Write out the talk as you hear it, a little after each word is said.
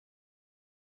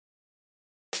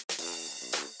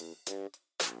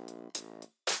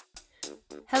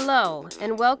Hello,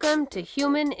 and welcome to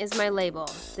Human is My Label.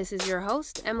 This is your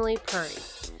host, Emily Purry.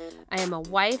 I am a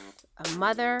wife, a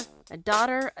mother, a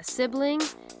daughter, a sibling,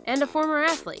 and a former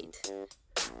athlete.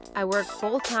 I work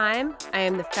full-time, I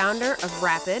am the founder of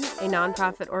Rapid, a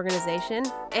nonprofit organization,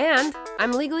 and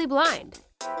I'm legally blind.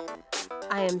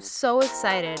 I am so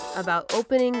excited about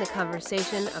opening the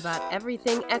conversation about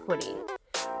everything equity.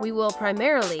 We will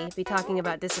primarily be talking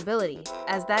about disability,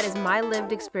 as that is my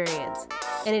lived experience,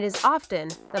 and it is often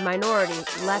the minority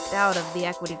left out of the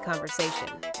equity conversation.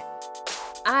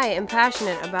 I am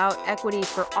passionate about equity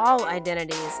for all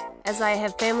identities, as I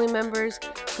have family members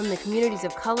from the communities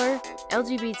of color,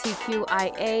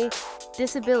 LGBTQIA,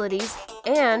 disabilities,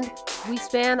 and we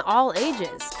span all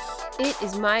ages. It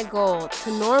is my goal to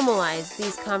normalize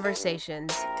these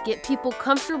conversations, get people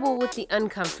comfortable with the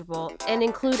uncomfortable, and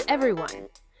include everyone.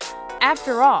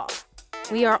 After all,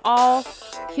 we are all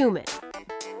human.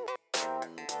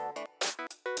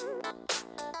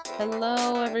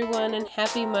 Hello, everyone, and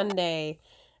happy Monday.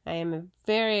 I am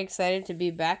very excited to be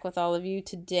back with all of you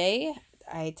today.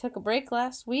 I took a break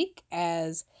last week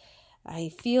as I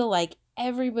feel like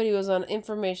everybody was on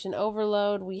information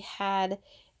overload. We had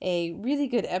a really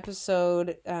good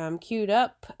episode queued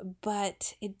up,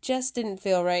 but it just didn't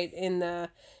feel right in the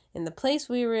place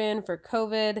we were in for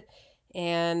COVID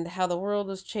and how the world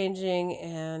was changing.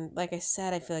 And like I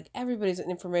said, I feel like everybody's on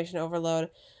information overload.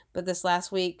 But this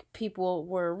last week, people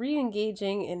were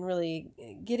re-engaging and really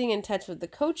getting in touch with the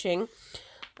coaching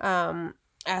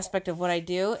aspect of what I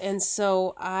do. And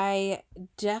so I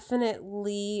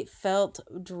definitely felt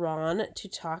drawn to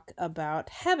talk about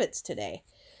habits today.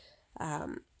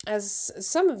 As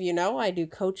some of you know, I do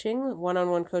coaching,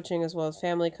 one-on-one coaching, as well as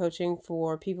family coaching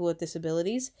for people with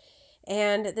disabilities.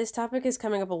 And this topic is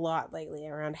coming up a lot lately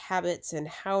around habits and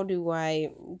how do I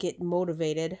get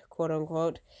motivated, quote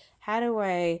unquote. How do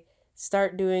I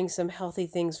start doing some healthy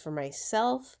things for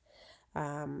myself?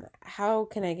 How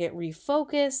can I get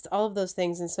refocused? All of those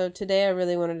things. And so today I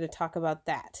really wanted to talk about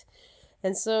that.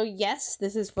 And so, yes,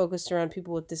 this is focused around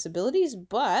people with disabilities,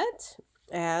 but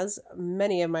as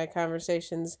many of my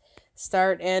conversations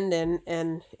start, end,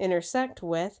 and intersect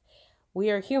with, we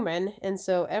are human, and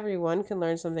so everyone can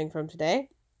learn something from today.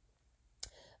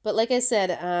 But like I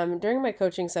said, during my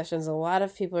coaching sessions, a lot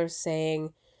of people are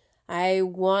saying, I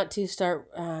want to start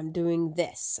doing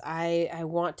this. I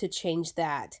want to change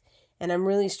that. And I'm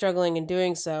really struggling in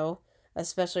doing so,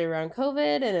 especially around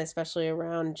COVID and especially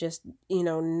around just,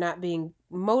 not being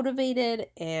motivated.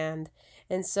 And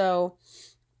so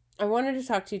I wanted to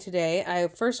talk to you today. I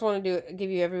first wanted to give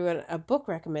you everyone a book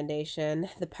recommendation,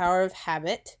 The Power of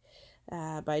Habit.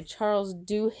 By Charles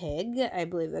Duhigg, I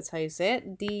believe that's how you say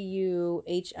it,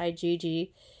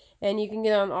 Duhigg, and you can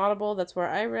get it on Audible. That's where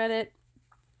I read it,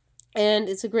 and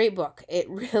it's a great book. It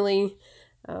really,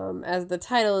 as the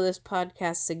title of this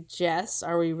podcast suggests,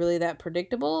 are we really that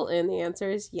predictable? And the answer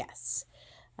is yes.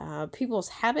 People's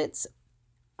habits,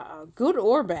 good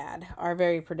or bad, are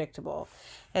very predictable.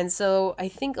 And so I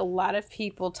think a lot of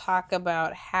people talk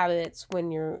about habits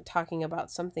when you're talking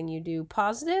about something you do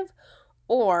positive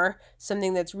or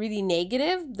something that's really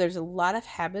negative. There's a lot of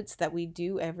habits that we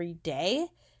do every day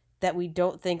that we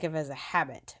don't think of as a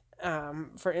habit.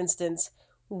 For instance,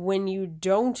 when you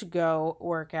don't go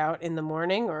work out in the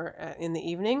morning or in the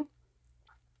evening,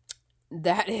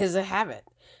 that is a habit.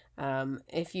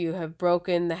 If you have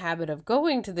broken the habit of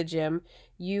going to the gym,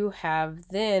 you have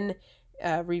then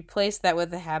replaced that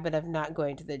with the habit of not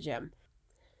going to the gym.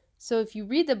 So if you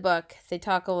read the book, they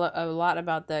talk a lot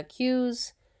about the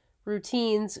cues,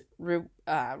 routines,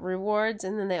 rewards,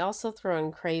 and then they also throw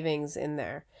in cravings in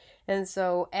there. And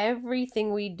so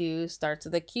everything we do starts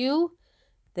with a cue,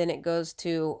 then it goes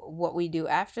to what we do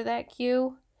after that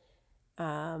cue.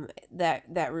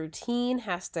 That routine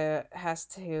has to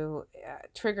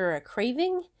trigger a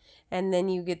craving, and then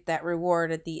you get that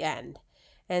reward at the end.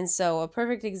 And so a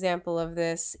perfect example of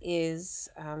this is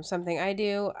something I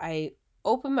do. I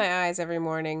open my eyes every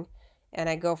morning and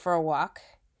I go for a walk.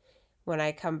 When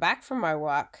I come back from my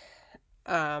walk,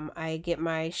 I get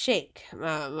my shake,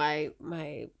 my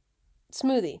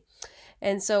smoothie.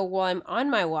 And so while I'm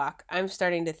on my walk, I'm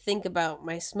starting to think about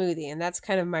my smoothie, and that's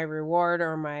kind of my reward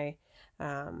or my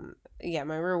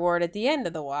reward at the end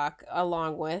of the walk,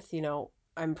 along with,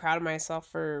 I'm proud of myself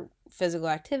for physical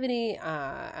activity.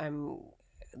 I'm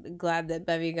glad that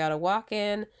Bevy got a walk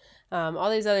in,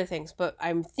 all these other things. But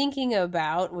I'm thinking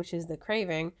about, which is the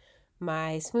craving,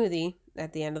 my smoothie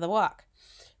at the end of the walk.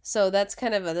 So that's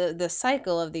kind of the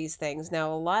cycle of these things.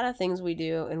 Now, a lot of things we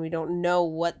do, and we don't know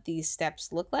what these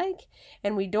steps look like,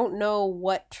 and we don't know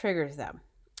what triggers them.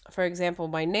 For example,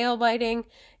 my nail biting,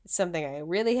 it's something I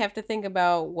really have to think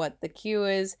about what the cue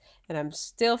is, and I'm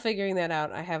still figuring that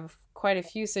out. I have quite a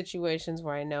few situations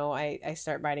where I know I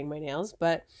start biting my nails,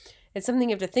 but it's something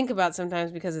you have to think about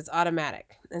sometimes because it's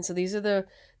automatic. And so these are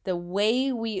the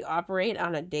way we operate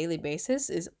on a daily basis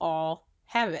is all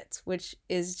habits, which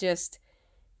is just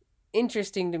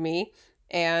interesting to me,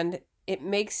 and it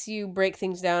makes you break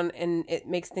things down and it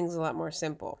makes things a lot more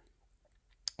simple.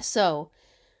 So,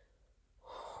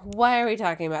 why are we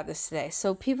talking about this today?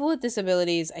 So, people with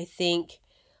disabilities, I think,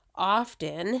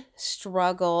 often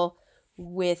struggle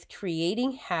with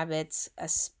creating habits,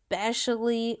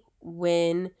 especially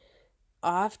when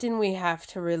often we have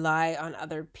to rely on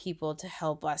other people to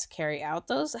help us carry out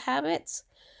those habits.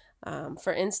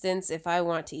 For instance, if I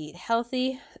want to eat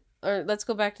healthy, or let's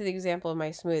go back to the example of my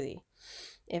smoothie.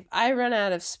 If I run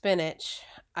out of spinach,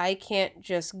 I can't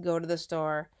just go to the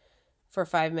store for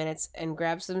 5 minutes and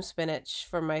grab some spinach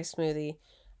for my smoothie.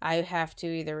 I have to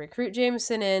either recruit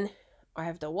Jameson in, or I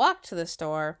have to walk to the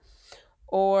store,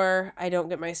 or I don't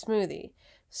get my smoothie.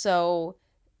 So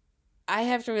I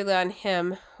have to rely on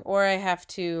him, or I have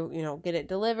to, get it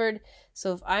delivered.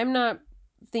 So if I'm not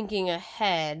thinking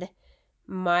ahead,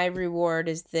 my reward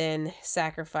is then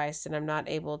sacrificed and I'm not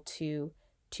able to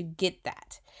get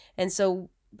that. And so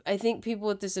I think people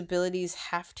with disabilities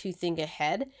have to think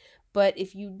ahead, but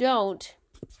if you don't,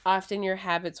 often your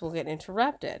habits will get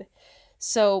interrupted.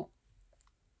 So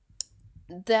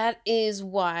that is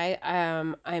why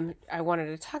I wanted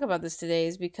to talk about this today,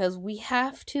 is because we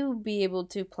have to be able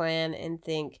to plan and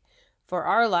think for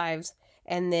our lives,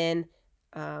 and then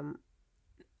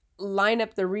line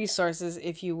up the resources,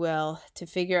 if you will, to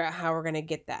figure out how we're going to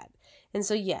get that. And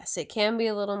so, yes, it can be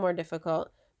a little more difficult,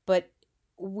 but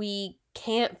we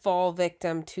can't fall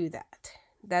victim to that.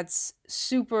 That's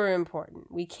super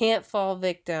important. We can't fall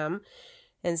victim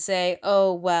and say,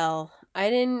 oh, well, I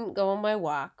didn't go on my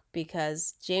walk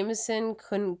because Jameson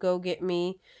couldn't go get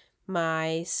me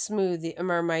my smoothie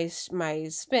or my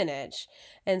spinach.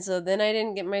 And so then I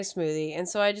didn't get my smoothie. And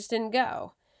so I just didn't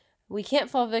go. We can't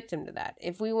fall victim to that.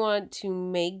 If we want to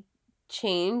make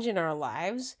change in our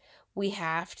lives, we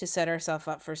have to set ourselves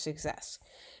up for success.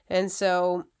 And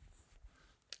so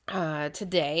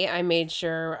today I made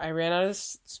sure I ran out of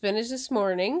spinach this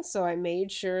morning, so I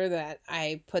made sure that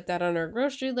I put that on our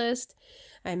grocery list.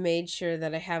 I made sure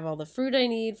that I have all the fruit I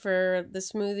need for the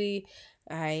smoothie.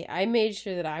 I made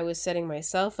sure that I was setting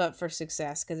myself up for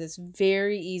success, because it's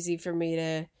very easy for me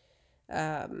to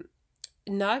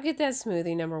not get that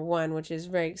smoothie, number one, which is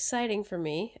very exciting for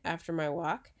me after my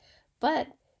walk. But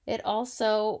it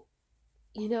also,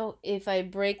 if I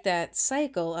break that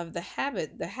cycle of the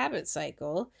habit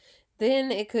cycle,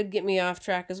 then it could get me off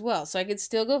track as well. So I could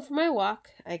still go for my walk,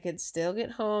 I could still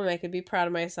get home, I could be proud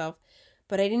of myself,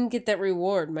 but I didn't get that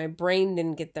reward. My brain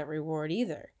didn't get that reward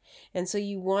either. And so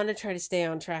you want to try to stay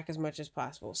on track as much as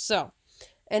possible. So,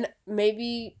 and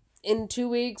maybe in 2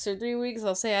 weeks or 3 weeks,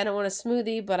 I'll say I don't want a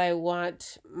smoothie, but I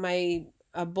want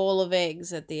a bowl of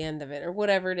eggs at the end of it, or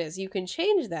whatever it is. You can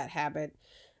change that habit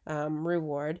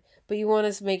reward, but you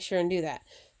want to make sure and do that.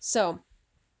 So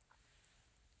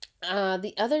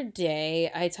the other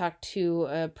day I talked to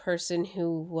a person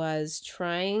who was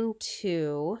trying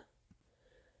to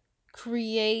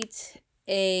create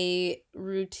a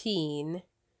routine,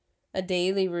 a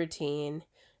daily routine,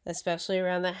 especially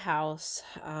around the house,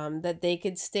 that they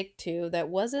could stick to, that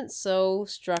wasn't so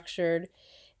structured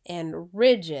and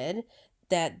rigid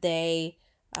that they,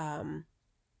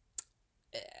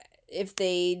 if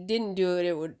they didn't do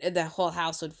it, the whole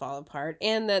house would fall apart,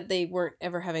 and that they weren't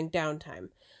ever having downtime,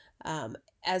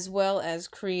 as well as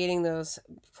creating those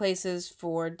places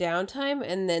for downtime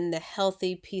and then the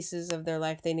healthy pieces of their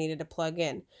life they needed to plug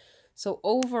in. So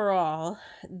overall,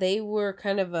 they were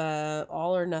kind of a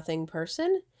all or nothing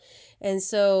person. And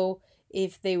so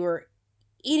if they were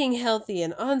eating healthy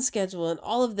and on schedule and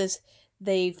all of this,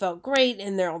 they felt great,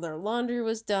 and all their laundry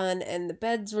was done and the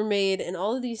beds were made and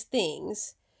all of these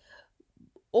things.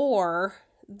 Or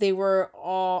they were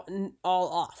all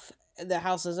off. The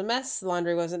house was a mess,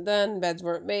 laundry wasn't done, beds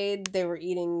weren't made, they were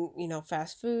eating,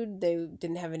 fast food, they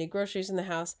didn't have any groceries in the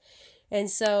house. And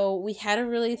so we had to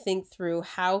really think through,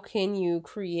 how can you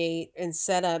create and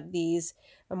set up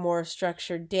a more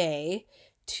structured day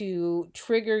to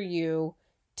trigger you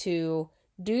to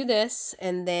do this,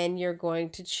 and then you're going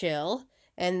to chill.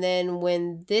 And then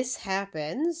when this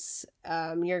happens,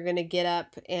 you're going to get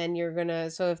up and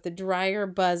so if the dryer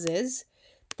buzzes,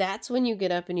 that's when you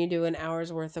get up and you do an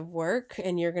hour's worth of work,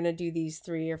 and you're going to do these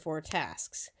 3 or 4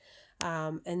 tasks.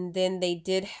 And then they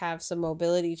did have some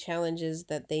mobility challenges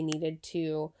that they needed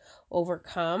to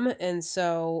overcome. And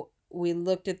so we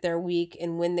looked at their week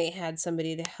and when they had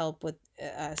somebody to help with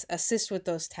assist with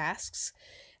those tasks.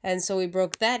 And so we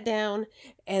broke that down,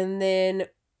 and then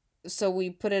so we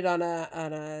put it on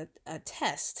a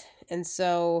test. And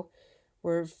so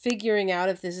we're figuring out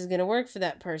if this is going to work for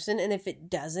that person, and if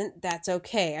it doesn't, that's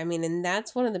okay. I mean, and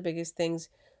that's one of the biggest things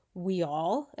we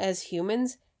all as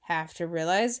humans have to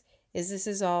realize is this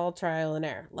is all trial and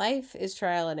error. Life is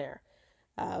trial and error.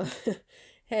 Uh,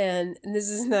 and this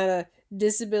is not a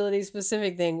disability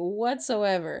specific thing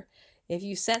whatsoever. If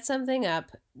you set something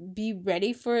up, be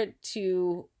ready for it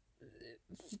to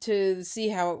see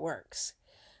how it works.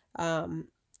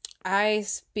 I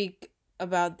speak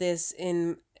about this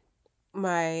in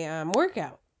my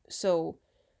workout. So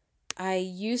I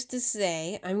used to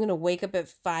say I'm going to wake up at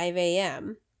 5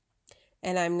 a.m.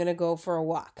 and I'm going to go for a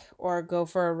walk or go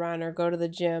for a run or go to the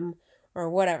gym or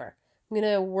whatever. I'm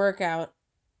going to work out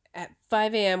at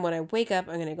 5 a.m. When I wake up.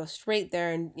 I'm going to go straight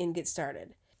there and get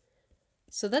started.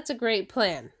 So that's a great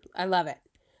plan. I love it.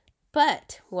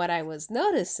 But what I was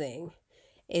noticing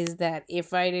is that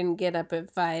if I didn't get up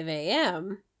at 5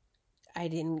 a.m., I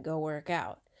didn't go work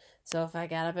out. So if I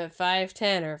got up at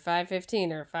 5:10 or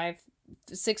 5:15 or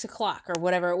 6 o'clock or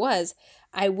whatever it was,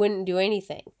 I wouldn't do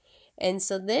anything. And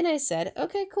so then I said,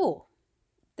 okay, cool.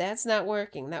 That's not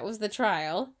working. That was the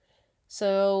trial.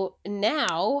 So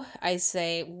now I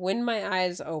say when my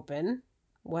eyes open,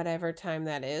 whatever time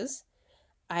that is,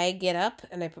 I get up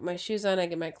and I put my shoes on, I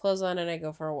get my clothes on, and I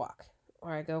go for a walk.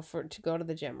 Or I go to go to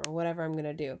the gym or whatever I'm going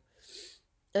to do.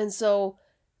 And so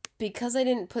because I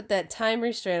didn't put that time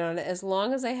restraint on it, as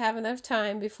long as I have enough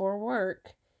time before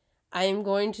work, I am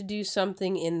going to do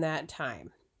something in that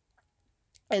time.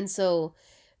 And so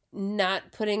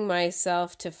not putting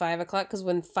myself to 5 o'clock, because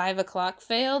when 5 o'clock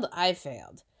failed, I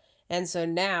failed. And so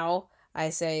now I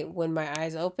say when my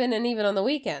eyes open, and even on the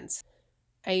weekends.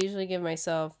 I usually give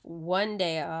myself one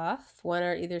day off, one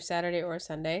or either Saturday or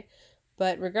Sunday.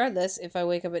 But regardless, if I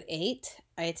wake up at 8,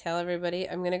 I tell everybody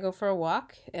I'm going to go for a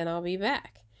walk and I'll be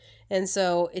back. And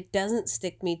so it doesn't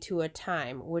stick me to a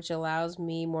time, which allows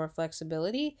me more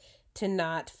flexibility to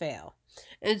not fail.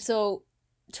 And so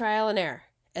trial and error,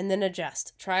 and then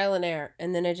adjust. Trial and error,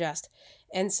 and then adjust.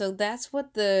 And so that's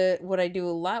what I do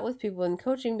a lot with people in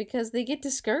coaching, because they get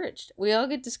discouraged. We all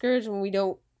get discouraged when we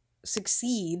don't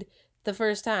succeed the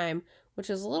first time, which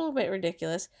is a little bit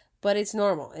ridiculous, but it's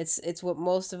normal. It's what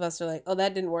most of us are like, oh,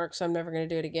 that didn't work, so I'm never going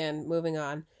to do it again, moving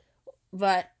on.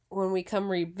 But when we come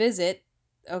revisit,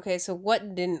 okay, so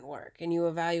what didn't work? And you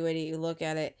evaluate it, you look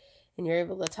at it, and you're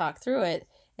able to talk through it,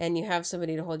 and you have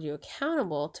somebody to hold you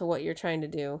accountable to what you're trying to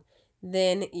do,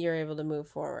 then you're able to move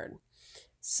forward.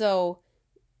 So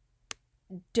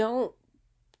don't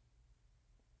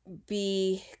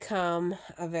become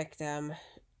a victim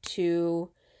to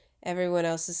everyone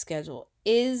else's schedule.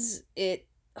 Is it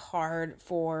hard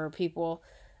for people,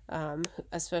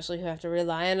 especially who have to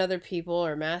rely on other people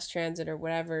or mass transit or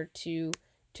whatever to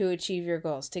achieve your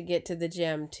goals, to get to the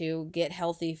gym, to get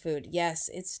healthy food? Yes,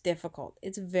 it's difficult.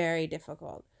 It's very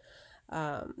difficult.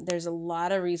 There's a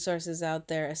lot of resources out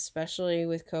there, especially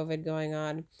with COVID going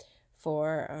on,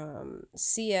 for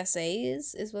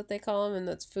CSAs is what they call them, and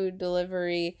that's food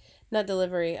delivery, not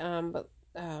delivery, but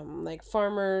like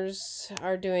farmers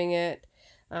are doing it.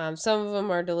 Some of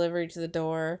them are delivery to the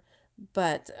door,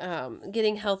 but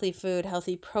getting healthy food,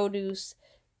 healthy produce,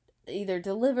 either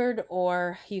delivered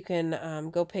or you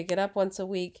can go pick it up once a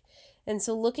week. And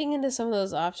so looking into some of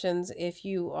those options, if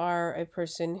you are a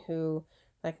person who,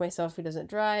 like myself, who doesn't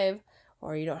drive,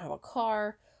 or you don't have a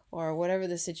car, or whatever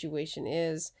the situation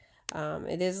is,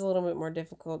 it is a little bit more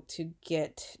difficult to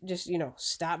get, just,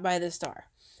 stop by the store.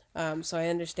 So I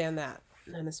understand that,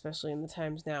 and especially in the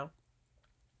times now.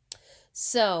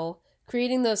 So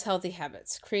creating those healthy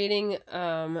habits, creating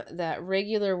that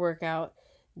regular workout,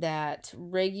 that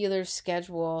regular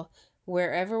schedule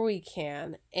wherever we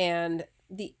can. And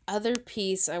the other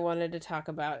piece I wanted to talk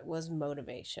about was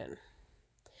motivation.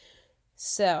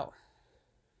 So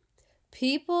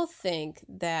people think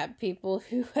that people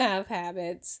who have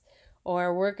habits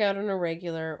or work out on a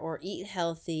regular or eat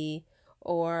healthy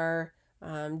or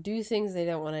do things they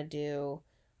don't want to do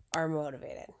are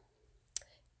motivated.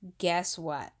 Guess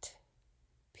what?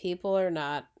 People are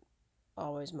not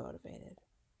always motivated.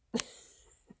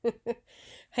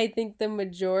 I think the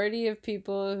majority of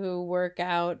people who work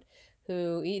out,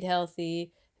 who eat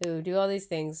healthy, who do all these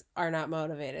things are not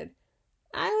motivated.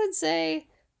 I would say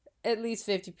at least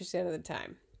 50% of the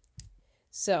time.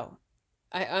 So,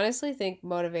 I honestly think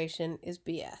motivation is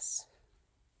BS.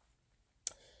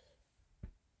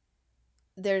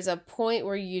 There's a point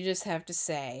where you just have to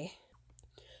say,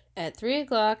 at 3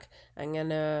 o'clock, I'm going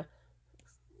to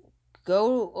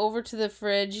go over to the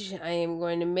fridge. I am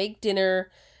going to make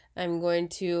dinner. I'm going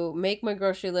to make my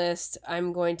grocery list.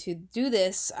 I'm going to do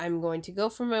this. I'm going to go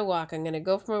for my walk. I'm going to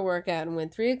go for my workout. And when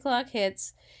 3 o'clock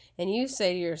hits and you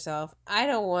say to yourself, I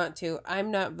don't want to, I'm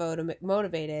not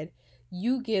motivated,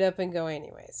 you get up and go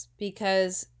anyways.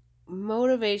 Because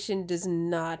motivation does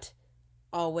not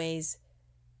always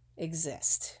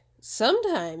exist.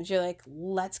 Sometimes you're like,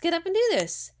 let's get up and do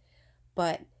this.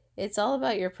 But it's all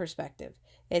about your perspective.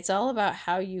 It's all about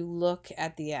how you look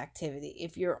at the activity.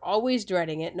 If you're always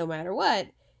dreading it no matter what,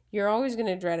 you're always going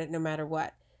to dread it no matter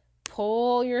what.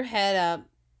 Pull your head up.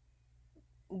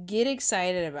 Get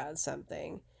excited about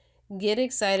something. Get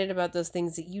excited about those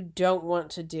things that you don't want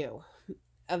to do.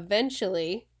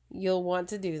 Eventually, you'll want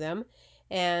to do them,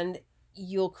 and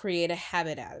you'll create a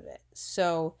habit out of it.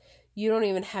 So you don't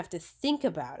even have to think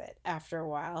about it after a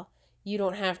while. You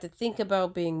don't have to think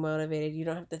about being motivated. You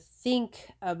don't have to think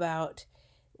about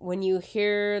when you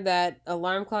hear that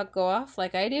alarm clock go off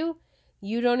like I do.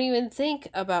 You don't even think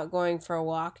about going for a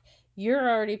walk. You're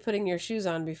already putting your shoes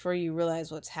on before you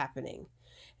realize what's happening.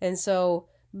 And so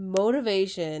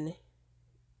motivation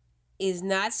is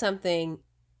not something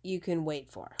you can wait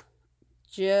for.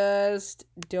 Just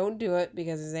don't do it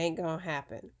because it ain't gonna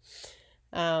happen.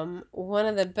 One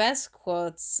of the best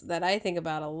quotes that I think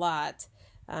about a lot,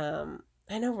 I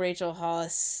know Rachel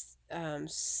Hollis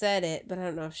said it, but I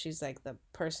don't know if she's like the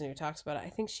person who talks about it. I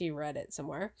think she read it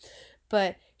somewhere.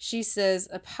 But she says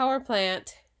a power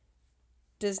plant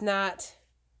does not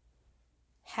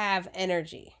have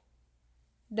energy.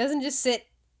 It doesn't just sit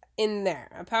in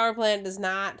there. A power plant does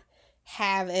not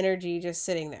have energy just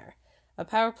sitting there. A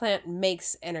power plant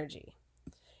makes energy.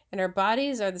 And our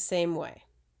bodies are the same way.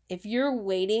 If you're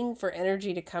waiting for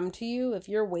energy to come to you, if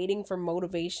you're waiting for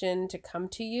motivation to come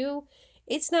to you,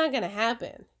 it's not going to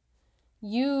happen.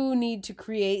 You need to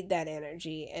create that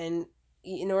energy. And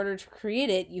in order to create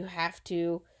it, you have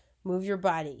to move your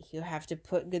body. You have to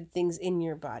put good things in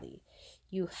your body.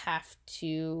 You have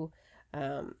to,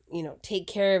 take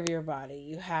care of your body.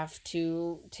 You have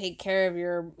to take care of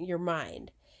your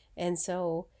mind. And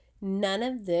so none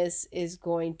of this is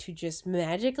going to just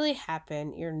magically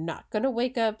happen. You're not going to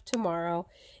wake up tomorrow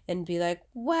and be like,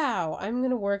 wow, I'm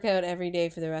going to work out every day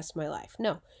for the rest of my life.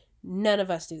 No, none of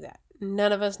us do that.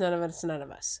 None of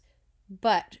us.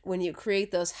 But when you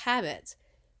create those habits,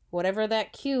 whatever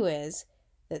that cue is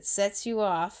that sets you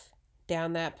off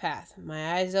down that path,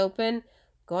 my eyes open,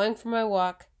 going for my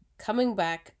walk, coming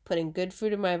back, putting good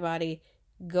food in my body,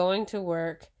 going to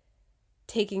work,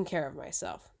 taking care of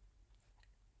myself.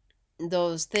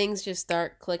 Those things just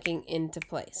start clicking into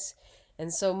place.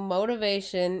 And so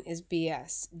motivation is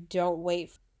BS. Don't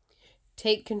wait.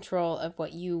 Take control of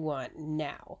what you want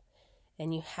now.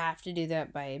 And you have to do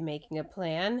that by making a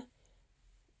plan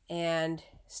and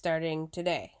starting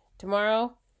today.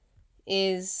 Tomorrow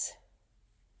is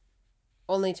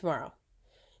only tomorrow.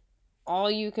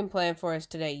 All you can plan for is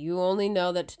today. You only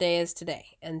know that today is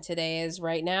today. And today is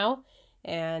right now.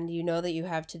 And you know that you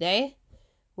have today.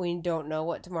 We don't know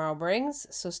what tomorrow brings,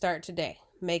 so start today.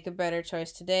 Make a better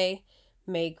choice today.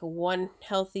 Make one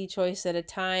healthy choice at a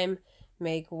time.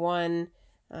 Make one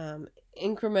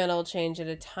incremental change at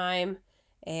a time.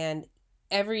 And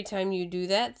every time you do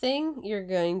that thing, you're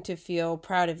going to feel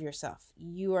proud of yourself.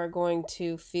 You are going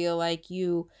to feel like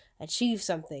you achieved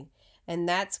something. And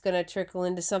that's going to trickle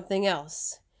into something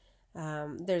else.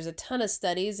 There's a ton of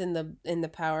studies in the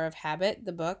Power of Habit,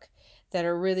 the book, that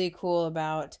are really cool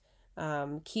about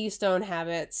keystone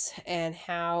habits and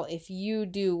how if you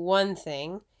do one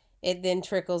thing, it then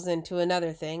trickles into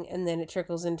another thing, and then it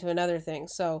trickles into another thing.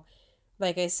 So,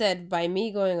 like I said, by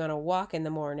me going on a walk in the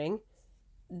morning,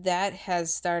 that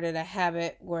has started a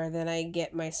habit where then I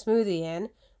get my smoothie in,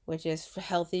 which is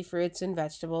healthy fruits and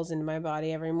vegetables into my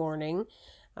body every morning,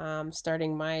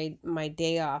 starting my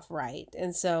day off right.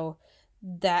 And so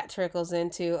that trickles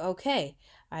into, okay,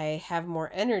 I have more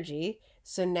energy.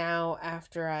 So now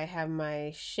after I have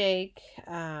my shake,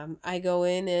 I go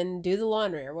in and do the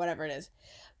laundry or whatever it is.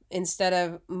 Instead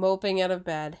of moping out of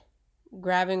bed,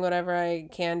 grabbing whatever I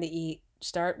can to eat,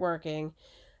 start working.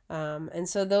 And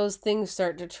so those things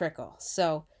start to trickle.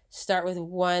 So start with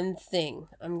one thing.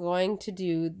 I'm going to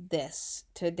do this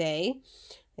today.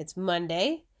 It's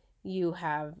Monday. You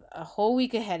have a whole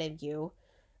week ahead of you.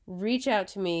 Reach out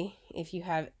to me if you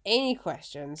have any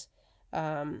questions.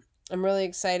 I'm really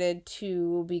excited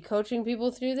to be coaching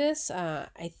people through this.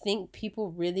 I think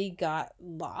people really got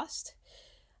lost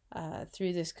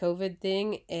through this COVID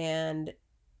thing and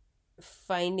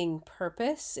finding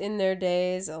purpose in their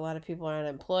days. A lot of people are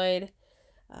unemployed.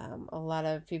 A lot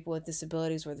of people with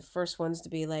disabilities were the first ones to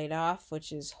be laid off,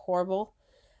 which is horrible.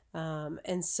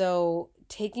 And so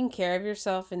taking care of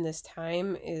yourself in this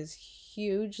time is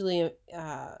hugely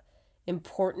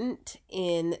important,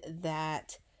 in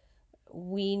that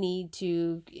we need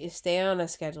to stay on a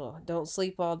schedule. Don't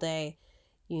sleep all day.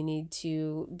 You need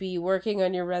to be working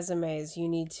on your resumes. You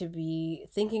need to be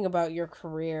thinking about your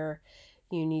career.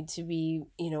 You need to be,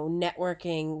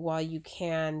 networking while you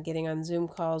can, getting on Zoom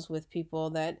calls with people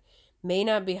that may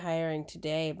not be hiring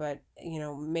today, but,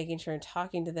 making sure and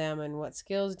talking to them, and what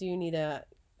skills do you need to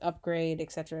upgrade,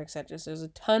 et cetera, et cetera. So there's a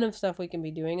ton of stuff we can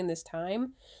be doing in this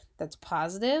time that's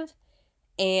positive,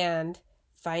 and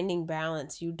finding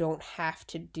balance. You don't have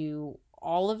to do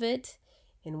all of it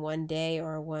in one day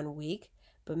or 1 week,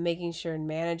 but making sure and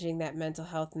managing that mental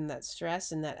health and that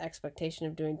stress and that expectation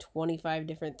of doing 25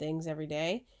 different things every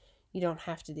day. You don't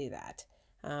have to do that.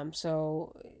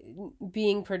 So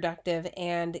being productive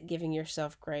and giving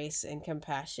yourself grace and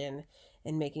compassion,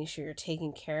 and making sure you're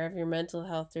taking care of your mental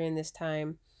health during this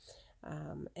time,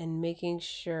 and making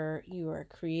sure you are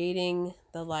creating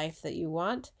the life that you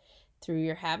want through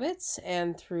your habits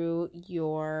and through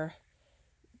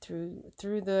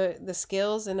the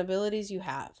skills and abilities you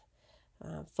have.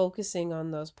 Focusing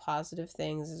on those positive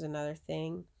things is another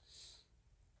thing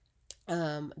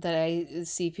that I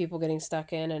see people getting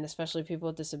stuck in, and especially people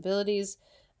with disabilities.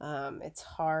 It's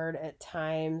hard at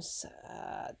times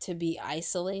to be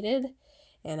isolated,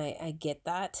 and I get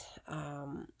that.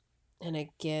 And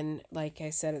again, like I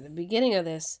said at the beginning of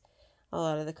this, a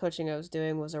lot of the coaching I was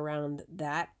doing was around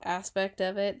that aspect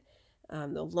of it,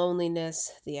 the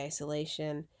loneliness, the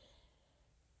isolation.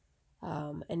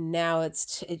 And now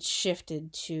it's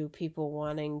shifted to people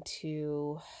wanting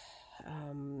to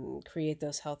create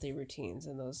those healthy routines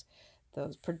and those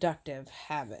productive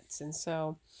habits. And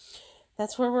so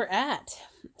that's where we're at.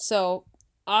 So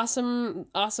awesome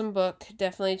book.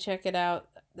 Definitely check it out.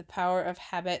 The Power of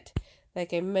Habit.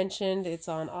 Like I mentioned, it's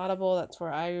on Audible. That's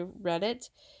where I read it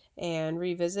and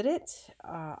revisit it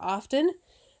often.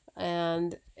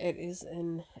 And it is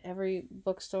in every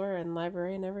bookstore and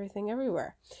library and everything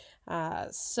everywhere.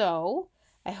 So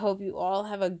I hope you all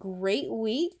have a great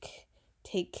week.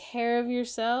 Take care of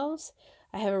yourselves.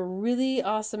 I have a really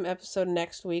awesome episode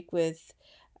next week with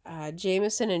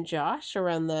Jameson and Josh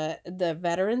around the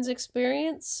veterans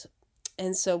experience.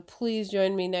 And so please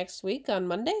join me next week on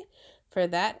Monday for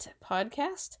that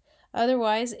podcast.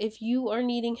 Otherwise, if you are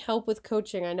needing help with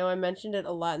coaching, I know I mentioned it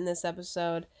a lot in this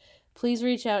episode, please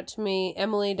reach out to me,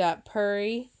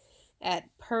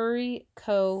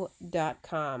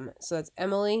 emily.purry@purryco.com. So that's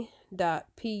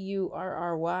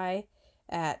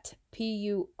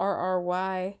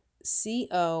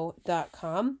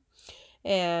emily.purryco.com.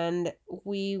 And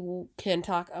we can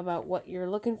talk about what you're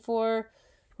looking for.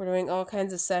 We're doing all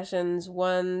kinds of sessions,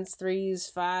 1s,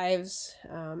 3s, 5s,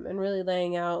 and really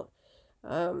laying out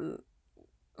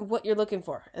what you're looking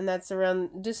for. And that's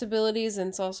around disabilities, and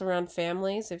it's also around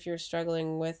families. If you're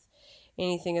struggling with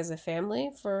anything as a family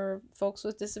for folks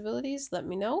with disabilities, let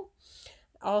me know.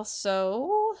 Also,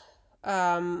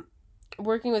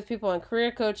 working with people on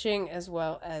career coaching, as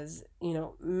well as,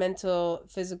 mental,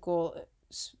 physical,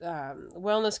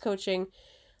 wellness coaching,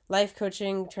 life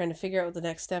coaching, trying to figure out what the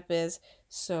next step is.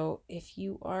 So if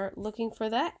you are looking for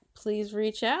that, please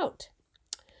reach out.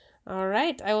 All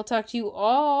right. I will talk to you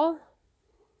all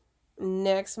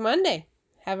next Monday.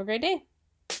 Have a great day.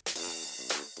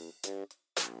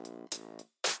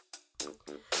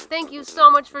 Thank you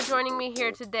so much for joining me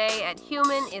here today at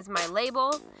Human is My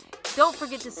Label. Don't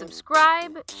forget to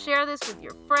subscribe, share this with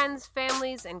your friends,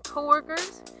 families, and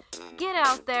coworkers. Get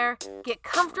out there, get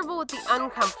comfortable with the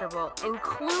uncomfortable,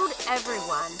 include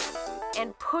everyone,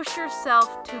 and push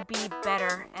yourself to be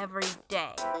better every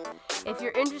day. If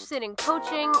you're interested in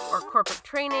coaching or corporate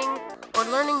training or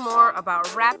learning more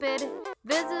about Rapid,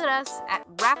 visit us at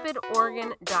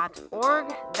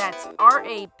rapidorgan.org. That's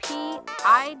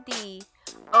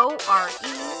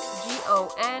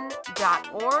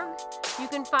rapidorgan.org. You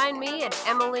can find me at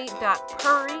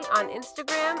emily.purry on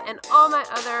Instagram, and all my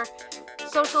other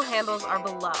social handles are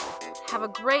below. Have a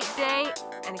great day,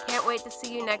 and I can't wait to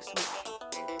see you next week.